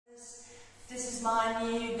is my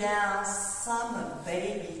new dance, Summer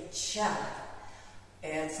Baby Cha.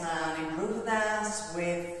 It's an improved dance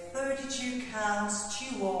with 32 counts,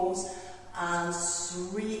 2 walls and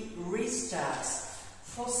 3 restarts.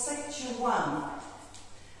 For section 1,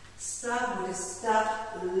 start with a step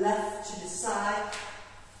left to the side,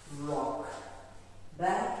 rock,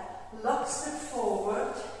 back, lock step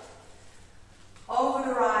forward, over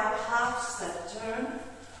the right half step turn,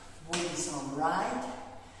 wheels on right,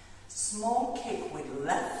 small kick with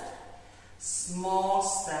left, small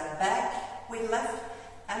step back with left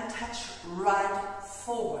and touch right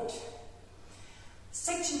forward.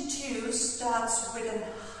 Section 2 starts with a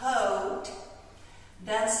hold,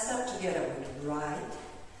 then step together with right,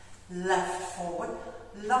 left forward,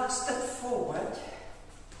 lock step forward,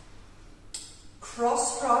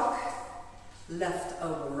 cross rock, left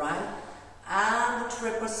over right, and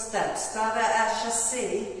triple step. Start as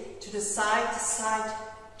chassé to the side,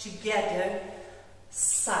 together,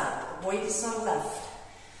 side. Weight is on left.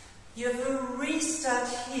 You have a restart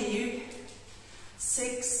here,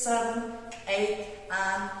 6, 7, 8,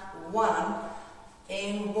 and 1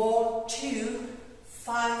 in wall 2,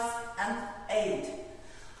 5, and 8.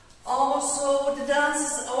 Also, the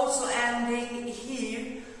dance is also ending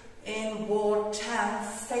here in wall 10,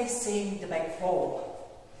 facing the back wall.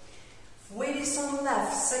 Weight is on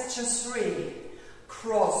left, section 3,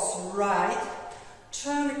 cross right,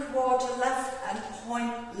 turn a quarter left and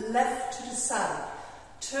point left to the side.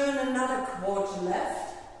 Turn another quarter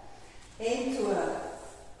left into a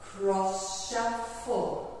cross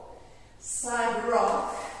shuffle. Side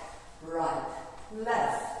rock, right,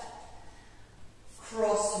 left,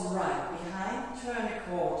 cross right behind, turn a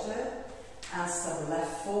quarter and step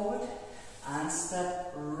left forward and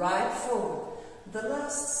step right forward. The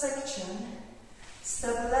last section,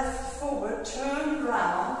 step left forward, turn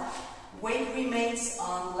round, weight remains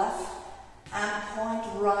on left and point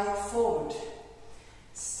right forward.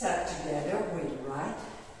 Step together with right,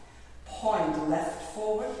 point left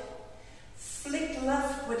forward, flick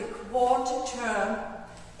left with a quarter turn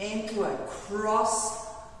into a cross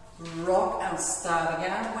rock and start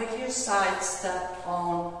again with your side step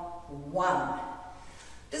on 1.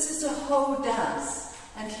 This is a whole dance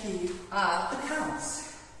and here are the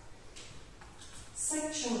counts.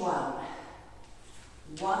 Section 1,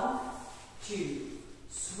 1, 2,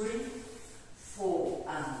 3, 4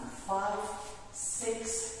 and 5,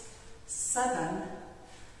 6, 7,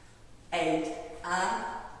 8 and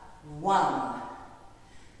 1.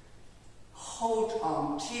 Hold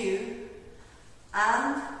on 2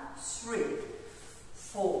 and 3,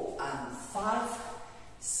 4 and 5,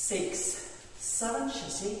 6, 7,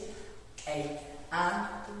 chassé, 8 and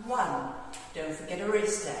 1. Don't forget the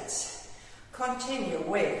restarts. Continue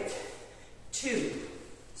with 2,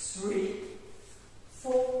 3,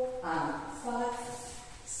 4 and 5,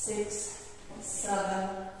 6, 7,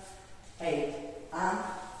 8 and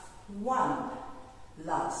 1.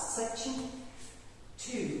 Last section.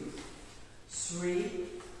 2, 3,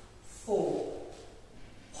 4,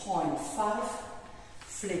 point 5,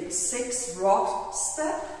 flip 6, rock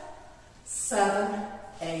step, 7,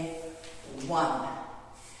 8, 1.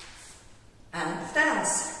 And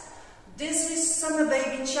dance. This is Summer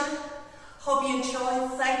Baby Cha. Hope you enjoy.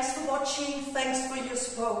 Thanks for watching. Thanks for your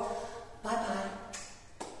support. Bye bye.